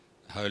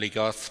Holy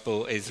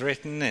Gospel is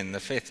written in the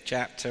 5th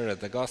chapter of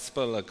the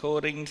Gospel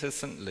according to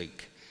St.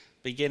 Luke,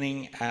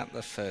 beginning at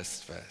the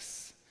first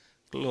verse.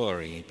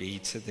 Glory be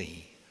to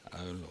thee,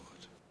 O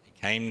Lord.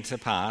 It came to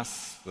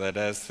pass that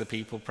as the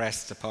people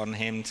pressed upon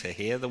him to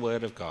hear the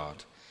word of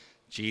God,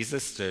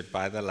 Jesus stood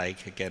by the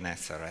lake of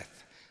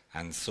Gennesareth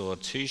and saw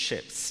 2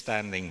 ships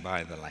standing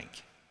by the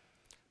lake.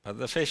 But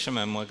the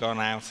fishermen were gone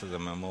out of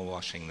them and were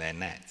washing their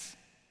nets.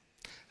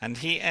 And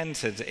he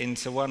entered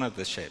into one of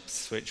the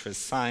ships, which was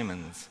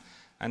Simon's,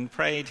 and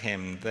prayed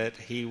him that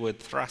he would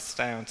thrust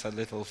out a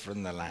little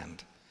from the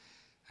land.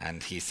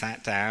 And he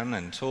sat down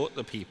and taught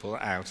the people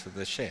out of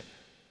the ship.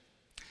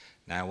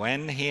 Now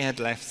when he had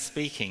left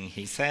speaking,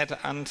 he said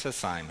unto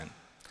Simon,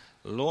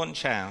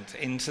 Launch out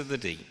into the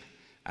deep,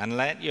 and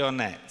let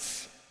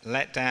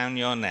down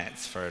your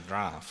nets for a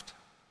draught.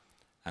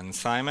 And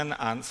Simon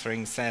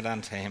answering said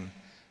unto him,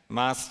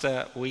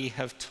 Master, we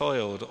have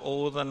toiled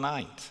all the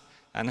night,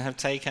 and have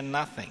taken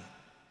nothing.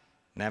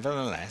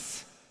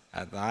 Nevertheless,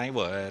 at thy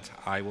word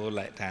I will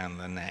let down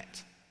the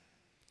net.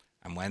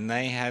 And when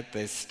they had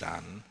this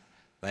done,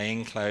 they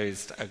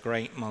enclosed a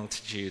great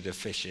multitude of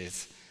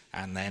fishes,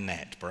 and their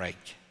net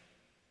brake.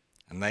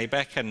 And they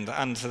beckoned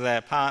unto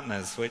their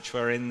partners which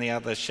were in the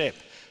other ship,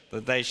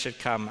 that they should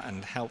come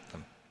and help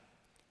them.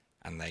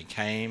 And they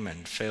came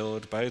and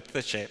filled both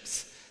the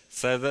ships,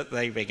 so that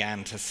they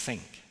began to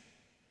sink.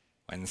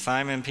 When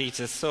Simon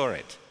Peter saw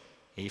it,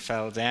 he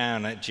fell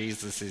down at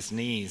Jesus'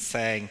 knees,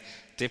 saying,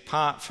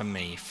 Depart from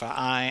me, for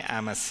I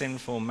am a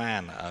sinful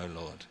man, O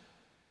Lord.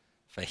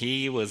 For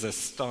he was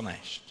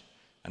astonished,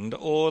 and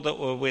all that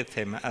were with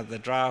him at the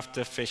draught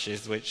of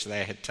fishes which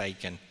they had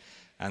taken,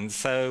 and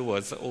so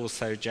was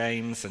also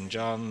James and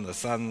John, the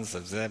sons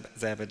of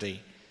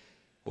Zebedee,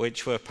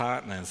 which were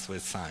partners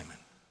with Simon.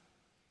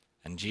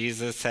 And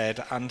Jesus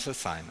said unto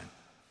Simon,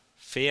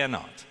 Fear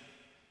not,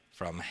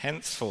 from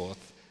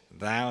henceforth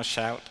thou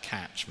shalt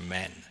catch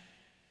men.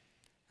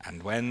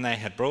 And when they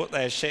had brought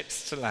their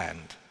ships to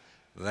land,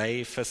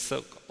 they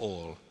forsook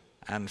all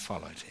and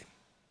followed him.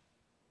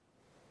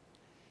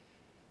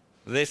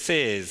 This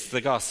is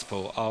the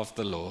gospel of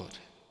the Lord.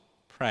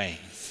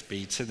 Praise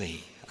be to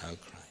thee, O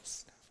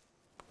Christ.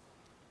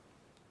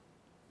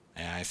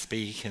 May I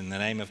speak in the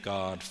name of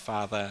God,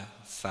 Father,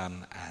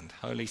 Son, and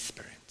Holy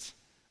Spirit.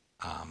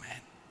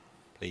 Amen.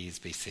 Please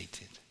be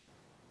seated.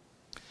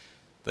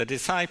 The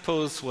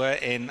disciples were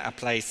in a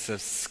place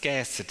of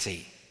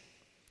scarcity.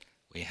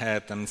 We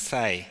heard them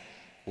say,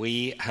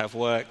 We have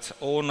worked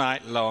all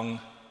night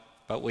long,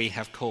 but we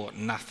have caught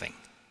nothing.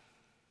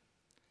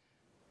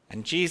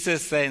 And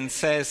Jesus then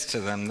says to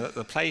them that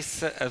the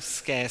place of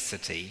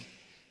scarcity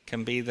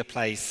can be the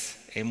place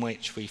in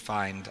which we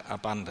find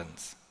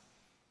abundance.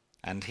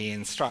 And he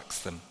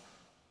instructs them,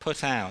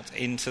 Put out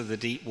into the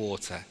deep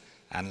water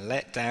and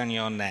let down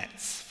your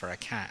nets for a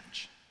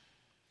catch.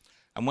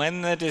 And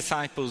when the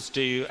disciples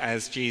do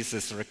as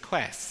Jesus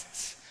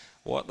requests,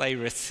 what they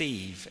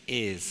receive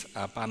is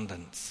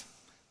abundance.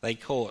 They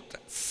caught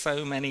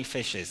so many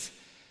fishes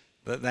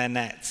that their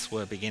nets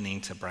were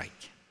beginning to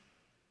break.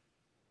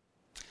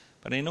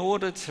 But in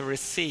order to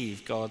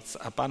receive God's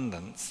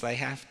abundance, they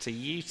have to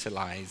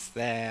utilize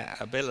their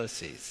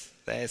abilities,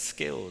 their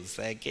skills,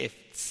 their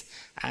gifts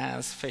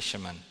as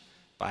fishermen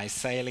by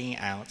sailing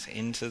out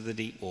into the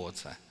deep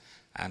water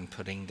and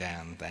putting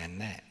down their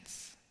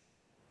nets.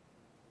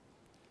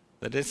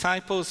 The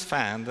disciples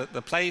found that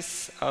the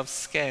place of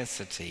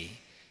scarcity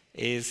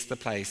is the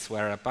place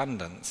where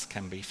abundance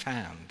can be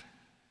found.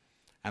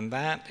 And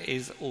that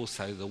is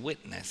also the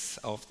witness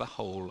of the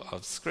whole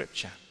of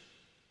Scripture.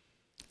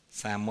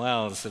 Sam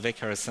Wells, the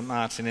vicar of St.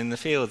 Martin in the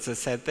Fields, has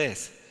said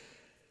this,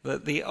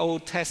 that the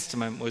Old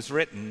Testament was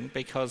written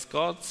because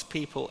God's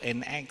people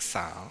in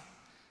exile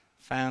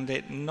found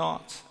it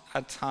not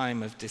a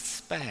time of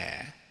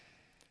despair,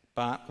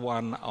 but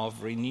one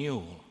of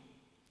renewal.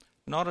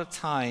 Not a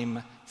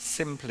time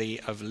simply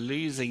of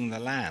losing the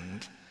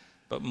land,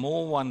 but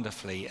more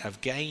wonderfully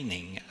of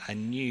gaining a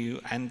new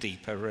and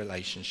deeper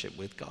relationship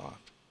with God.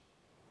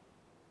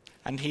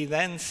 And he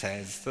then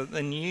says that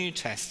the New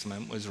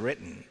Testament was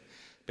written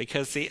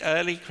because the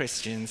early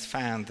Christians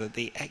found that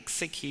the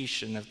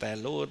execution of their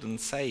Lord and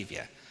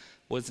Saviour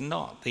was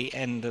not the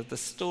end of the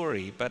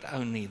story, but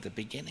only the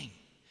beginning.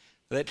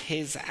 That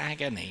his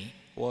agony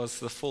was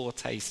the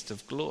foretaste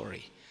of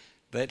glory,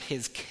 that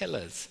his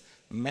killers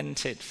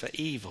meant it for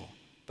evil,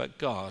 but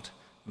God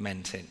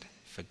meant it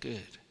for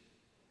good.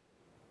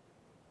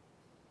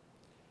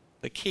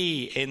 The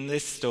key in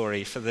this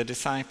story for the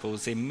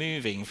disciples in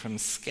moving from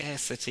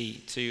scarcity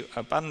to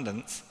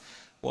abundance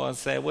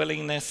was their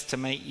willingness to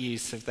make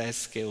use of their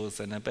skills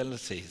and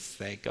abilities,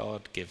 their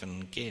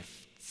God-given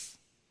gifts.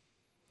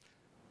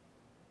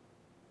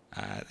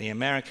 The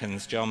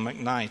Americans, John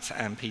McKnight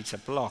and Peter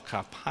Block,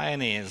 are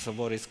pioneers of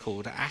what is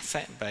called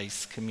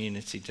asset-based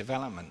community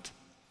development.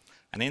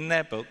 And in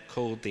their book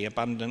called The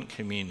Abundant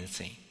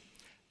Community,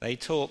 they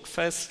talk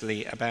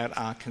firstly about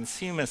our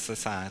consumer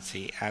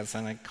society as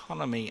an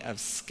economy of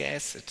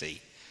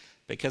scarcity,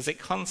 because it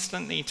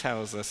constantly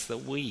tells us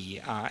that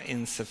we are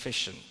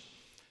insufficient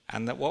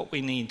and that what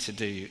we need to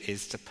do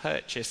is to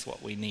purchase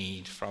what we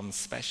need from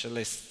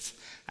specialists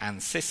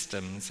and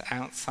systems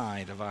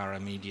outside of our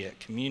immediate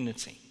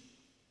community.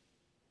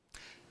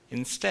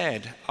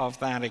 Instead of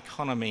that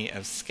economy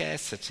of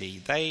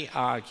scarcity, they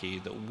argue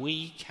that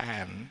we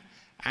can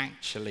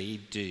actually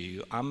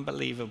do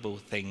unbelievable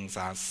things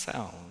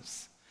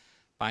ourselves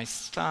by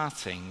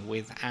starting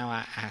with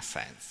our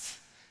assets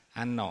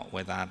and not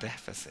with our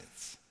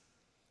deficits.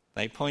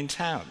 They point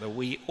out that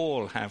we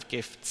all have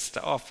gifts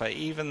to offer,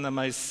 even the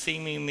most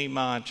seemingly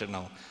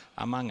marginal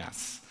among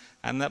us,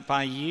 and that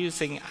by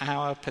using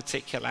our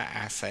particular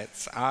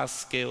assets, our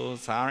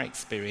skills, our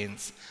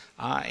experience,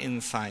 our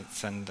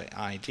insights and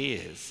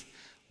ideas,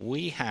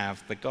 we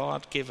have the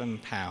God-given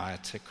power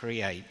to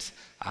create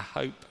a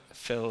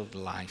hope-filled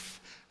life,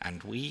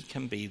 and we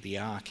can be the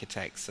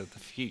architects of the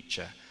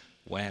future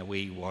where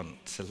we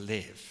want to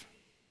live.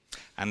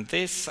 And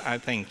this, I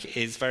think,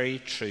 is very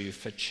true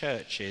for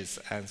churches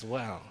as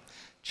well.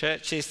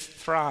 Churches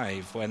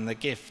thrive when the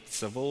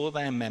gifts of all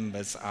their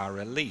members are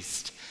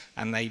released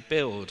and they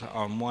build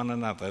on one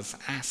another's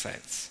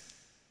assets.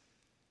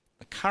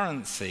 The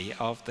currency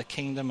of the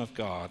kingdom of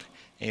God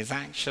is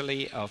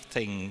actually of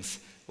things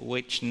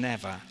which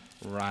never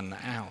run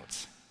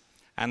out.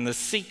 And the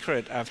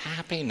secret of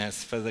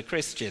happiness for the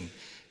Christian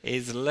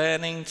is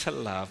learning to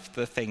love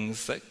the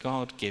things that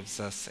God gives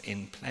us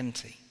in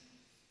plenty.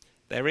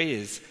 There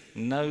is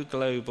no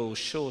global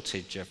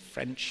shortage of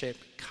friendship,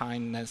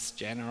 kindness,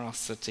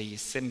 generosity,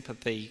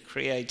 sympathy,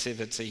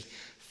 creativity,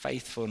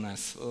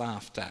 faithfulness,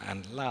 laughter,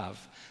 and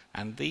love.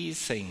 And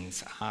these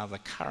things are the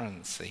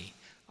currency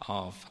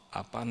of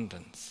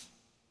abundance.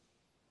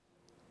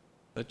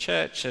 The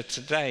church of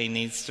today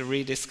needs to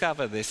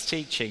rediscover this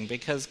teaching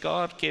because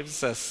God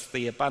gives us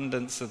the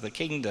abundance of the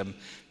kingdom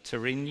to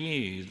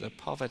renew the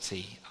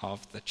poverty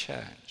of the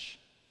church.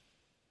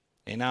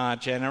 In our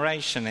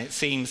generation, it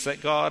seems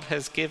that God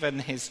has given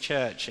his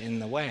church in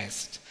the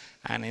West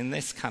and in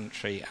this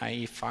country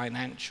a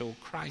financial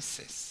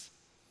crisis.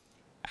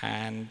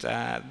 And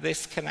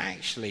this can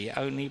actually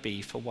only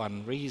be for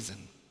one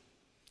reason: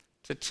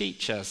 to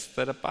teach us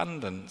that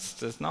abundance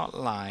does not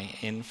lie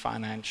in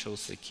financial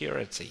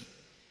security,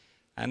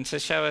 and to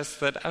show us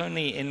that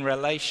only in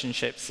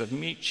relationships of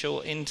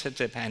mutual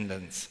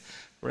interdependence,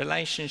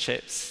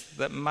 relationships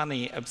that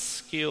money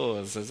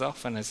obscures as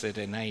often as it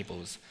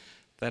enables,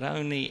 that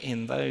only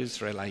in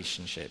those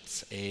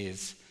relationships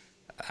is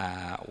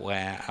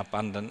where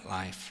abundant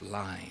life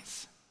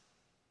lies.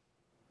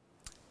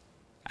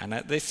 And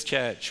at this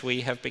church,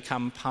 we have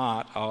become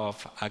part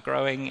of a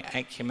growing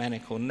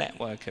ecumenical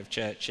network of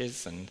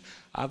churches and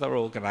other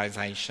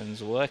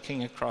organisations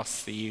working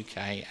across the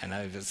UK and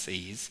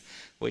overseas,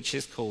 which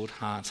is called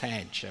Heart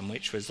Edge, and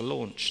which was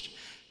launched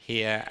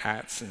here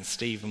at St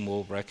Stephen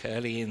Walbrook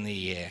early in the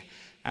year,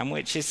 and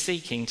which is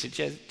seeking to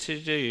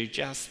do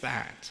just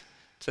that,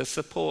 to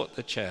support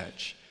the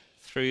church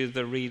through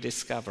the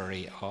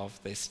rediscovery of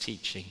this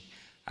teaching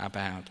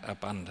about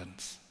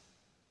abundance.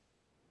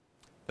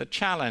 The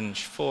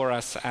challenge for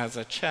us as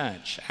a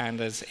church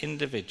and as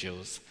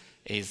individuals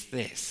is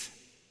this: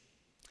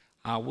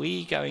 are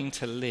we going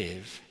to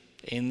live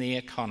in the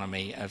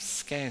economy of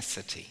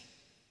scarcity?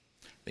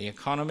 The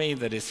economy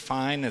that is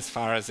fine as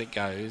far as it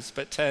goes,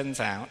 but turns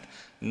out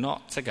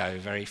not to go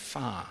very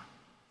far.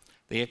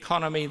 The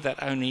economy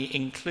that only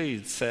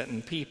includes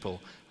certain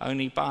people,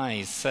 only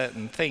buys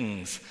certain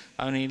things,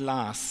 only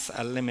lasts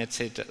a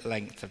limited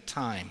length of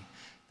time.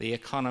 The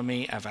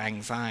economy of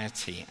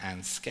anxiety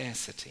and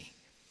scarcity.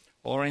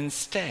 Or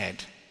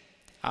instead,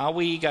 are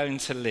we going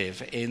to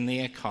live in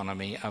the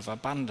economy of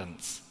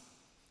abundance?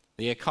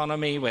 The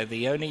economy where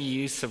the only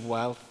use of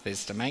wealth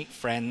is to make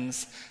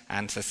friends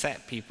and to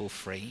set people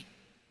free.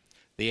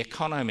 The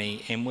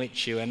economy in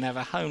which you are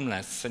never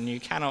homeless and you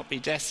cannot be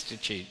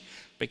destitute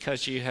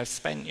because you have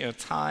spent your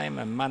time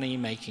and money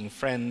making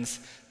friends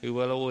who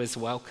will always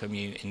welcome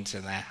you into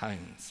their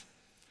homes.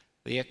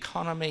 The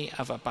economy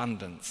of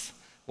abundance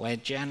where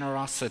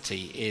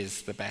generosity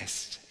is the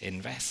best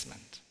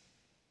investment.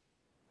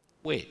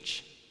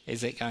 Which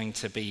is it going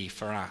to be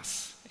for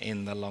us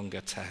in the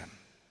longer term?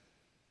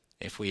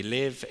 If we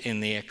live in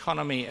the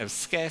economy of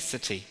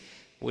scarcity,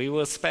 we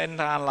will spend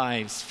our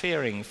lives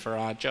fearing for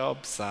our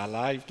jobs, our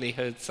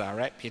livelihoods, our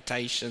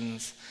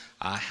reputations,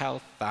 our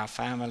health, our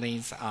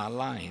families, our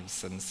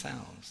lives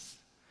themselves.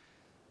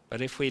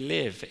 But if we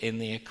live in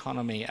the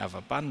economy of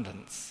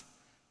abundance,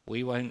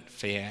 we won't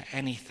fear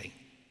anything.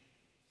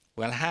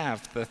 We'll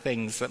have the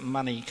things that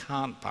money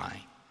can't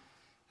buy,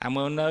 and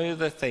we'll know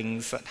the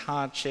things that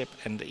hardship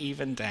and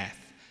even death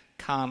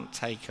can't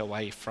take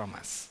away from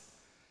us.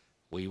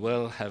 We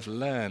will have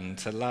learned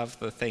to love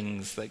the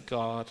things that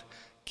God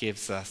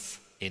gives us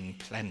in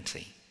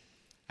plenty,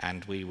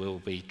 and we will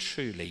be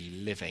truly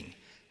living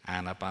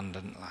an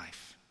abundant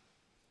life.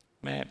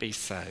 May it be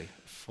so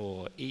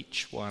for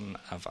each one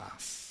of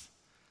us.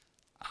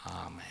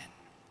 Amen.